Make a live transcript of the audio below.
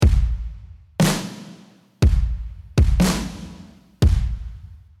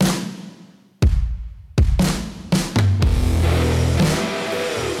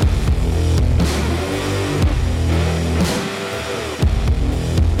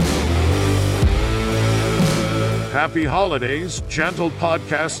happy holidays, gentle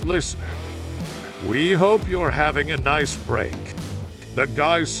podcast listener. We hope you're having a nice break. The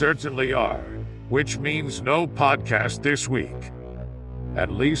guys certainly are, which means no podcast this week.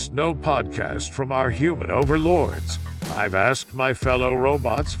 At least no podcast from our human overlords. I've asked my fellow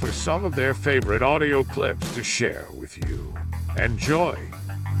robots for some of their favorite audio clips to share with you. Enjoy.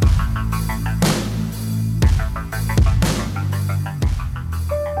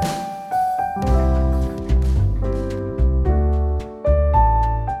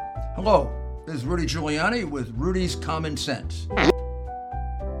 Hello, this is Rudy Giuliani with Rudy's Common Sense.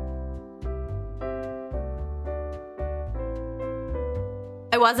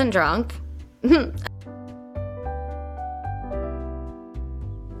 I wasn't drunk.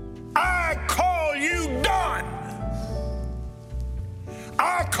 I call you done.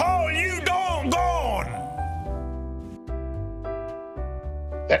 I call you doggone.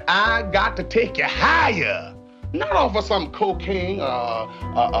 That I got to take you higher. Not off of some cocaine,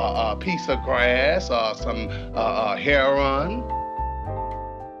 a piece of grass, or some heroin.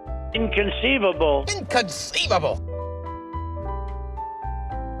 Inconceivable. Inconceivable.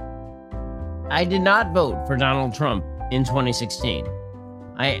 I did not vote for Donald Trump in 2016.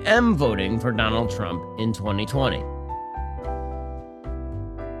 I am voting for Donald Trump in 2020.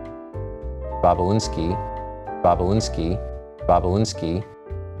 Bobulinski.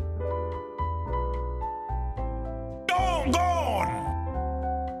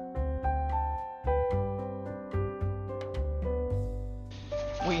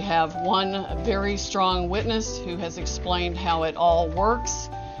 We have one very strong witness who has explained how it all works.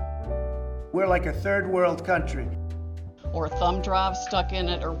 We're like a third world country. Or thumb drive stuck in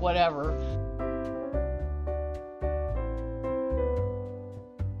it or whatever.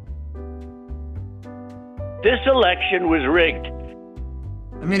 This election was rigged.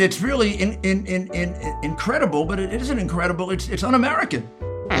 I mean, it's really incredible, but it isn't incredible. It's un-American.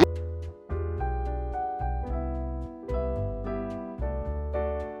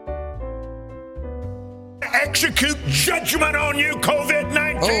 Execute judgment on you,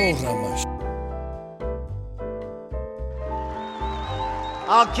 COVID-19.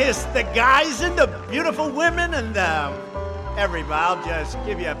 I'll kiss the guys and the beautiful women and everybody. I'll just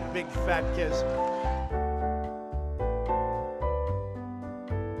give you a big fat kiss.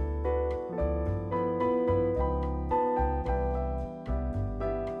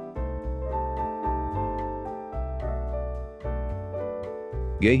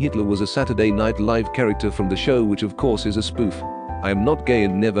 Gay Hitler was a Saturday Night Live character from the show, which of course is a spoof. I am not gay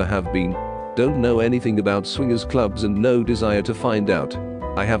and never have been. Don't know anything about swingers clubs and no desire to find out.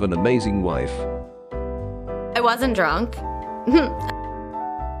 I have an amazing wife. I wasn't drunk. That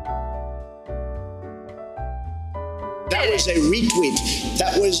was a retweet.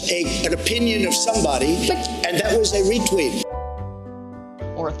 That was an opinion of somebody, and that was a retweet.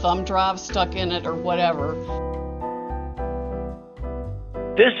 Or thumb drive stuck in it or whatever.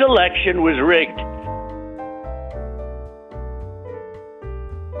 This election was rigged.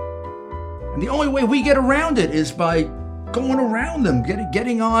 And the only way we get around it is by going around them,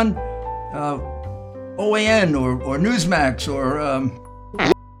 getting on OAN or Newsmax or...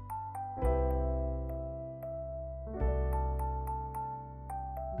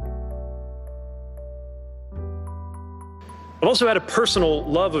 I've also had a personal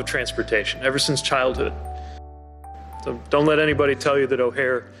love of transportation ever since childhood. So don't let anybody tell you that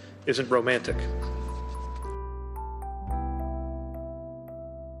O'Hare isn't romantic.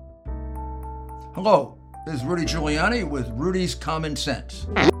 Hello, this is Rudy Giuliani with Rudy's Common Sense.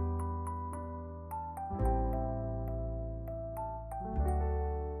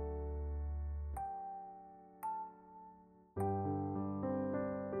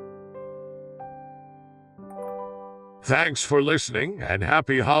 Thanks for listening, and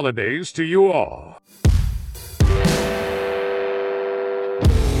happy holidays to you all.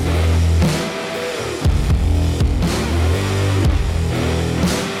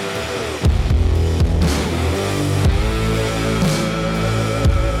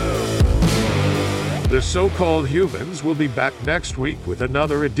 The so-called humans will be back next week with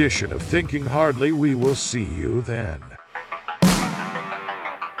another edition of Thinking Hardly. We will see you then.